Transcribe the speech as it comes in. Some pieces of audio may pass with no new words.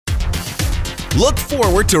Look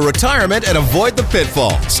forward to retirement and avoid the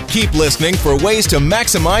pitfalls. Keep listening for ways to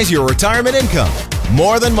maximize your retirement income.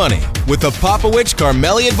 More Than Money with the Popowich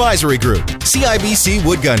Carmeli Advisory Group, CIBC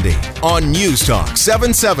Wood Gundy, on News Talk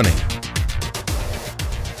 770.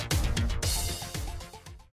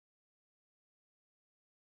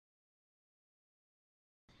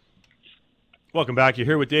 Welcome back. You're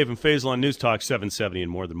here with Dave and Faisal on News Talk 770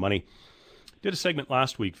 and More Than Money. Did a segment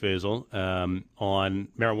last week, Faisal, on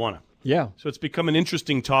marijuana. Yeah. So it's become an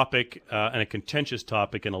interesting topic and a contentious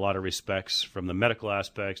topic in a lot of respects, from the medical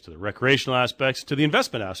aspects to the recreational aspects to the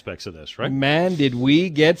investment aspects of this, right? Man, did we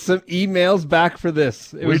get some emails back for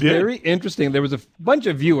this. It was very interesting. There was a bunch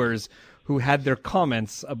of viewers who had their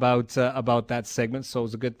comments about that segment, so it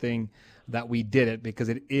was a good thing that we did it because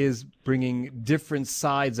it is bringing different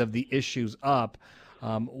sides of the issues up.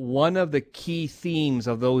 One of the key themes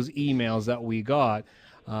of those emails that we got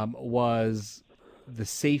was the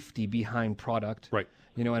safety behind product, right?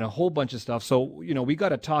 And a whole bunch of stuff. So, we got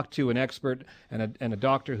to talk to an expert and a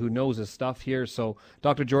doctor who knows his stuff here. So,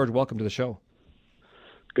 Dr. George, welcome to the show.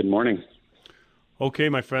 Good morning. Okay,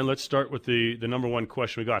 my friend, let's start with the number one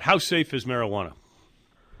question we got. How safe is marijuana?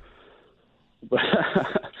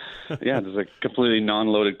 Yeah, this is a completely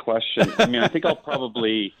non-loaded question. I mean, I think I'll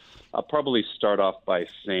probably start off by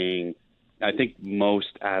saying I think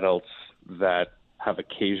most adults that have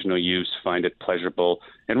occasional use find it pleasurable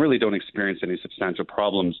and really don't experience any substantial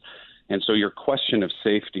problems. And so your question of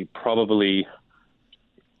safety probably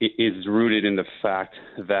is rooted in the fact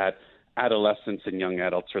that adolescents and young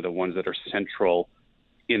adults are the ones that are central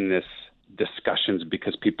in this discussions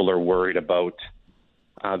because people are worried about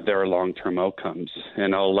their long-term outcomes.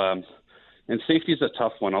 And safety is a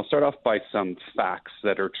tough one. I'll start off by some facts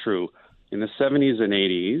that are true. In the 70s and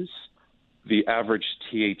 80s, the average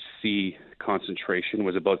THC concentration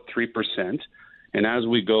was about 3%. And as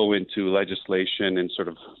we go into legislation and sort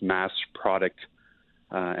of mass product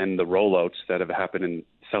and the rollouts that have happened in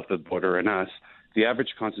south of the border and us, the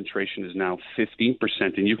average concentration is now 15%.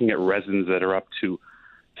 And you can get resins that are up to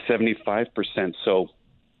 75%. So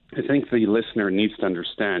I think the listener needs to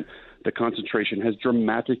understand the concentration has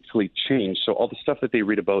dramatically changed. So all the stuff that they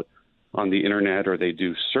read about on the internet or they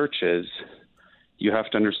do searches, you have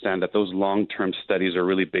to understand that those long-term studies are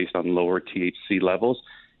really based on lower THC levels.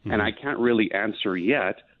 Mm-hmm. And I can't really answer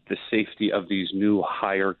yet the safety of these new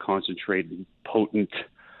higher concentrated, potent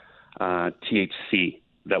THC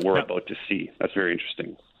that we're about to see. That's very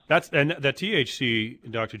interesting. And the THC,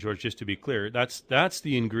 Dr. George, just to be clear, that's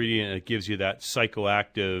the ingredient that gives you that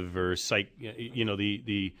psychoactive or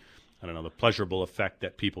the pleasurable effect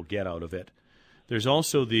that people get out of it. There's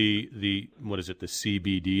also the what is it, the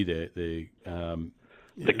CBD, the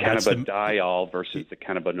cannabidiol versus the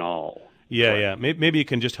cannabinol. Yeah, right. Yeah. Maybe you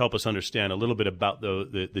can just help us understand a little bit about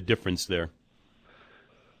the difference there.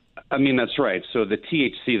 I mean, that's right. So the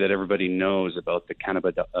THC that everybody knows about, the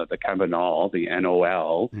cannabinol, the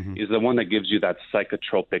NOL, mm-hmm. is the one that gives you that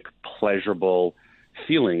psychotropic, pleasurable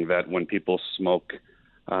feeling that when people smoke,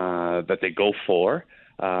 that they go for.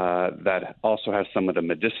 That also has some of the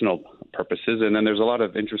medicinal purposes. And then there's a lot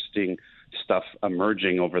of interesting stuff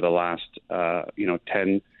emerging over the last,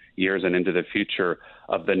 10 years and into the future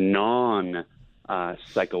of the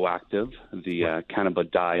non-psychoactive, the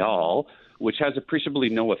cannabidiol, which has appreciably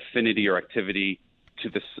no affinity or activity to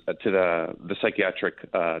the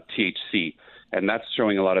psychiatric THC. And that's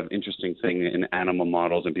showing a lot of interesting things in animal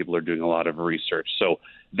models, and people are doing a lot of research. So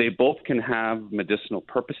they both can have medicinal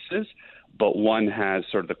purposes, but one has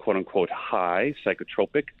sort of the quote-unquote high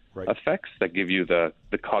psychotropic effects that give you the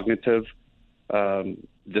cognitive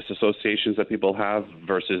disassociations that people have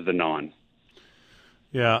versus the non.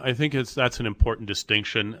 Yeah, I think that's an important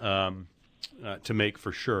distinction to make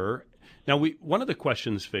for sure. Now, one of the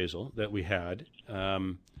questions, Faisal, that we had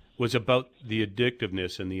was about the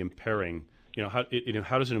addictiveness and the impairing. How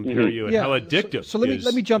does it impair you, and how addictive? So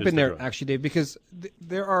let me jump in there, actually, Dave, because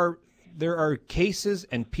there are cases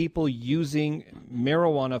and people using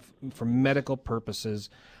marijuana for medical purposes,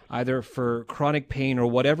 either for chronic pain or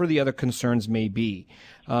whatever the other concerns may be.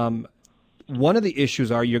 One of the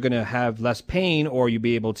issues are you're going to have less pain, or you'll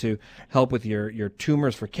be able to help with your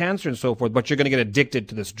tumors for cancer and so forth, but you're going to get addicted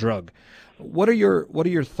to this drug. What are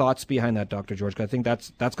your thoughts behind that, Dr. George? I think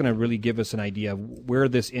that's going to really give us an idea of where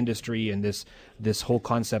this industry and this whole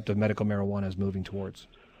concept of medical marijuana is moving towards.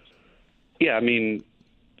 Yeah, I mean,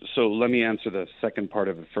 so let me answer the second part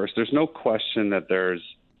of it first. There's no question that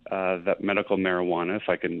that medical marijuana, if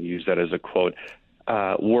I can use that as a quote,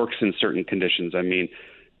 works in certain conditions. I mean,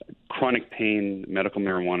 chronic pain, medical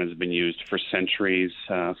marijuana has been used for centuries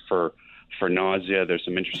for for nausea. There's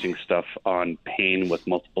some interesting stuff on pain with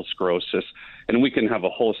multiple sclerosis. And we can have a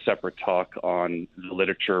whole separate talk on the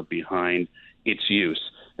literature behind its use.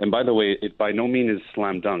 And by the way, it by no means is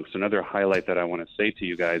slam dunk. So another highlight that I want to say to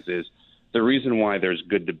you guys is the reason why there's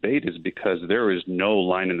good debate is because there is no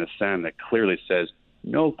line in the sand that clearly says,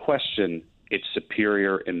 no question, it's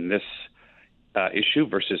superior in this issue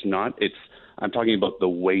versus not. I'm talking about the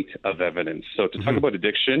weight of evidence. So to talk about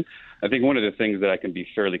addiction, I think one of the things that I can be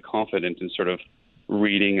fairly confident in sort of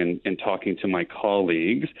reading and talking to my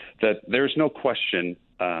colleagues, that there's no question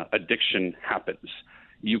addiction happens.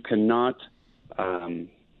 You cannot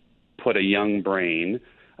put a young brain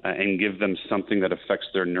and give them something that affects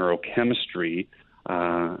their neurochemistry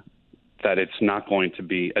that it's not going to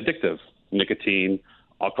be addictive. Nicotine,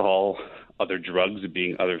 alcohol, other drugs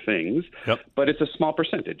being other things, but it's a small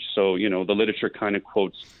percentage. So, the literature kind of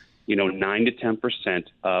quotes, 9 to 10%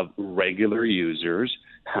 of regular users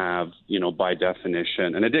have, by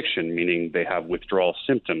definition, an addiction, meaning they have withdrawal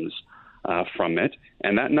symptoms from it.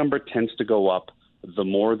 And that number tends to go up the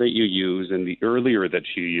more that you use and the earlier that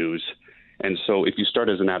you use. And so if you start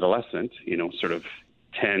as an adolescent, sort of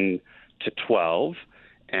 10 to 12,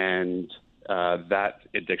 and that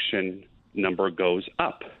addiction number goes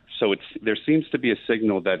up. So there seems to be a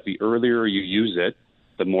signal that the earlier you use it,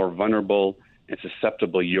 the more vulnerable and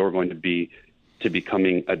susceptible you're going to be to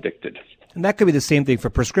becoming addicted. And that could be the same thing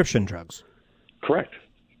for prescription drugs. Correct.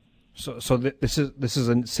 So this is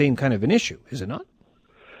the same kind of an issue, is it not?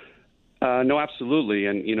 No, absolutely.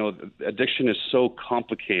 And, addiction is so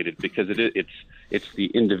complicated because it's the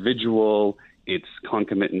individual, it's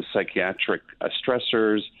concomitant psychiatric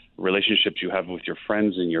stressors, relationships you have with your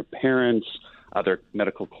friends and your parents, other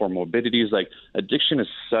medical comorbidities. Like, addiction is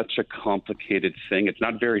such a complicated thing. It's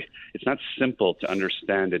not simple to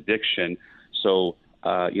understand addiction. So,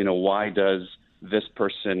 why does this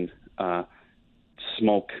person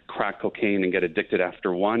smoke crack cocaine and get addicted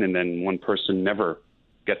after one, and then one person never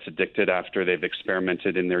gets addicted after they've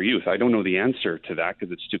experimented in their youth? I don't know the answer to that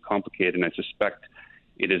because it's too complicated, and I suspect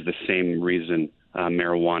it is the same reason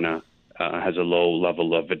marijuana has a low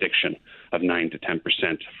level of addiction of 9 to 10%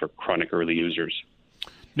 for chronic early users.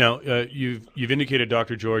 Now, you've indicated,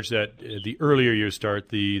 Dr. George, that the earlier you start,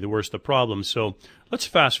 the worse the problem. So let's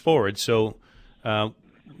fast forward. So,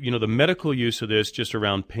 the medical use of this, just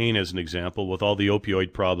around pain as an example, with all the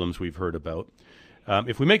opioid problems we've heard about,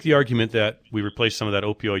 if we make the argument that we replace some of that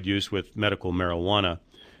opioid use with medical marijuana,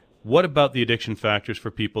 what about the addiction factors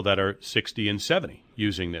for people that are 60 and 70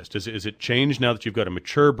 using this? Is it change now that you've got a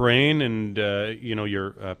mature brain and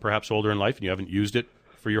you're perhaps older in life and you haven't used it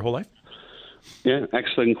for your whole life? Yeah,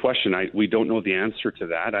 excellent question. We don't know the answer to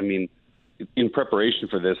that. I mean, in preparation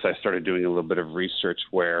for this, I started doing a little bit of research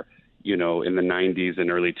where, in the 90s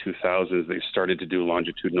and early 2000s, they started to do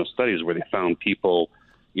longitudinal studies where they found people,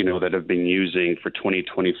 that have been using for 20,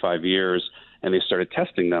 25 years, and they started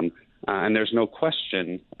testing them. And there's no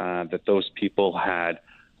question that those people had,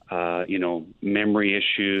 memory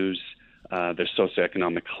issues, their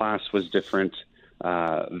socioeconomic class was different,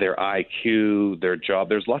 their IQ, their job.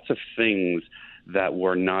 There's lots of things that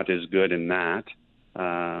were not as good in that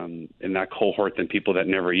cohort than people that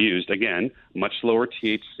never used. Again, much lower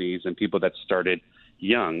THCs than people that started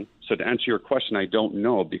young. So to answer your question, I don't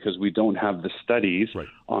know because we don't have the studies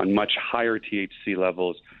on much higher THC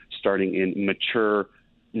levels starting in mature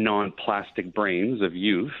non-plastic brains of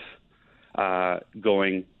youth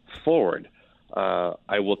going forward.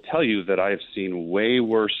 I will tell you that I have seen way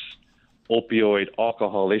worse opioid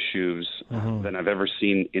alcohol issues than I've ever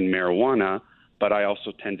seen in marijuana, but I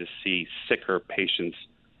also tend to see sicker patients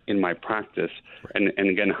in my practice. And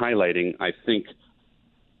again, highlighting, I think,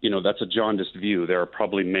 that's a jaundiced view. There are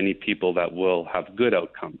probably many people that will have good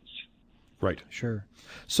outcomes. Right. Sure.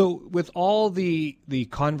 So with all the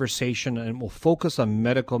conversation, and we'll focus on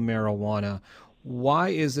medical marijuana, why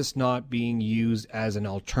is this not being used as an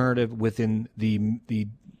alternative within the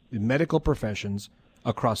medical professions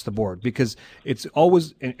across the board? Because it's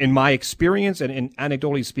always, in my experience and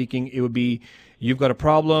anecdotally speaking, it would be, you've got a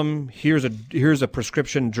problem, here's a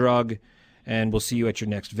prescription drug, and we'll see you at your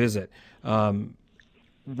next visit.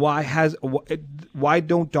 Why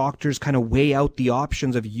don't doctors kind of weigh out the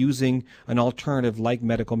options of using an alternative like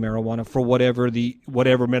medical marijuana for whatever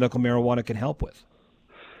medical marijuana can help with?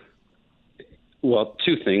 Well,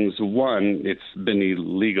 two things. One, it's been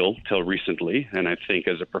illegal till recently, and I think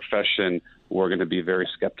as a profession, we're going to be very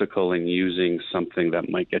skeptical in using something that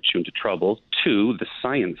might get you into trouble. Two, the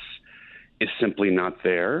science is simply not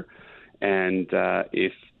there, and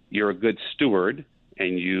if you're a good steward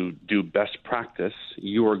and you do best practice,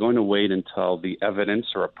 you are going to wait until the evidence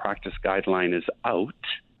or a practice guideline is out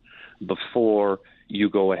before you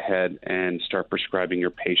go ahead and start prescribing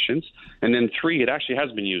your patients. And then 3, it actually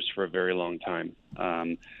has been used for a very long time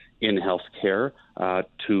in healthcare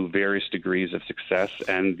to various degrees of success,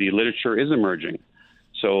 and the literature is emerging.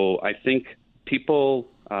 So I think people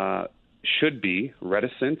should be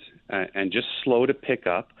reticent and just slow to pick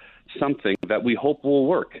up something that we hope will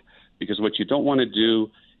work. Because what you don't want to do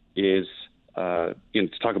is, to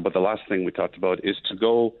talk about the last thing we talked about, is to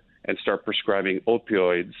go and start prescribing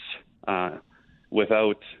opioids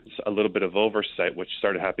without a little bit of oversight, which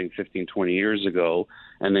started happening 15, 20 years ago,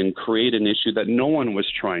 and then create an issue that no one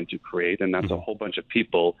was trying to create, and that's a whole bunch of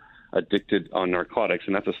people addicted on narcotics.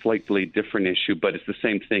 And that's a slightly different issue, but it's the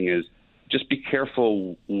same thing as just be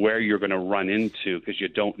careful where you're going to run into, because you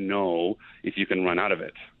don't know if you can run out of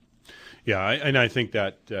it. Yeah, and I think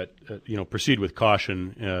that proceed with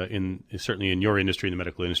caution certainly in your industry, in the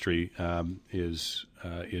medical industry, is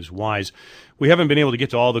wise. We haven't been able to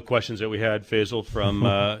get to all the questions that we had, Faisal,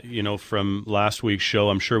 from last week's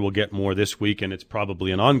show. I'm sure we'll get more this week, and it's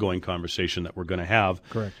probably an ongoing conversation that we're going to have.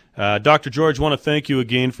 Correct. Dr. George, want to thank you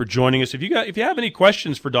again for joining us. If you have any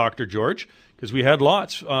questions for Dr. George, because we had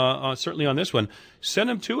lots, certainly on this one,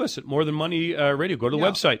 send them to us at More Than Money Radio. Go to the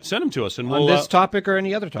website, send them to us, and we'll on this topic or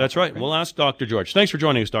any other topic. That's right. We'll ask Dr. George. Thanks for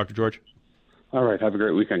joining us, Dr. George. All right. Have a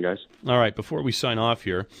great weekend, guys. All right. Before we sign off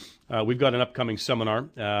here, we've got an upcoming seminar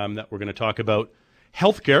that we're going to talk about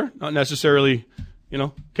healthcare, not necessarily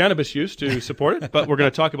cannabis use to support it, but we're going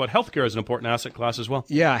to talk about healthcare as an important asset class as well.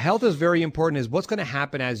 Yeah, health is very important. Is what's going to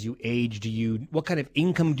happen as you age? What kind of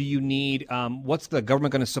income do you need? What's the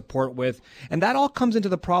government going to support with? And that all comes into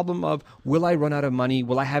the problem of, will I run out of money?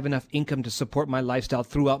 Will I have enough income to support my lifestyle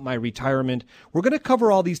throughout my retirement? We're going to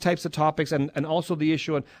cover all these types of topics, and also the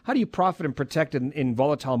issue on how do you profit and protect in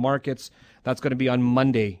volatile markets. That's going to be on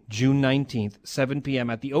Monday, June 19th, 7 p.m.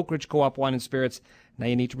 at the Oak Ridge Co-op Wine and Spirits. Now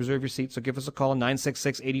you need to reserve your seat, so give us a call,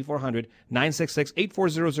 966-8400,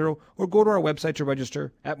 966-8400, or go to our website to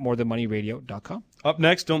register at morethanmoneyradio.com. Up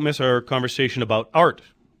next, don't miss our conversation about art.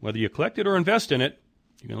 Whether you collect it or invest in it,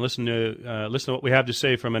 you can listen to what we have to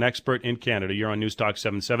say from an expert in Canada. You're on News Talk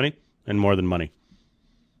 770 and More Than Money.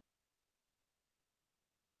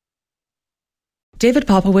 David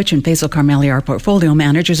Popowich and Faisal Karmali are portfolio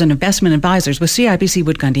managers and investment advisors with CIBC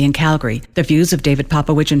Wood Gundy in Calgary. The views of David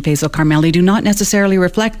Popowich and Faisal Karmali do not necessarily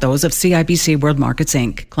reflect those of CIBC World Markets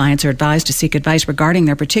Inc. Clients are advised to seek advice regarding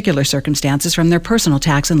their particular circumstances from their personal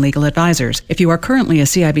tax and legal advisors. If you are currently a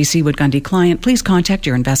CIBC Wood Gundy client, please contact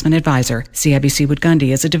your investment advisor. CIBC Wood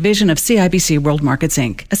Gundy is a division of CIBC World Markets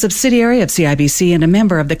Inc., a subsidiary of CIBC and a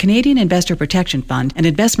member of the Canadian Investor Protection Fund and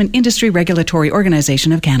Investment Industry Regulatory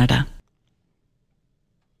Organization of Canada.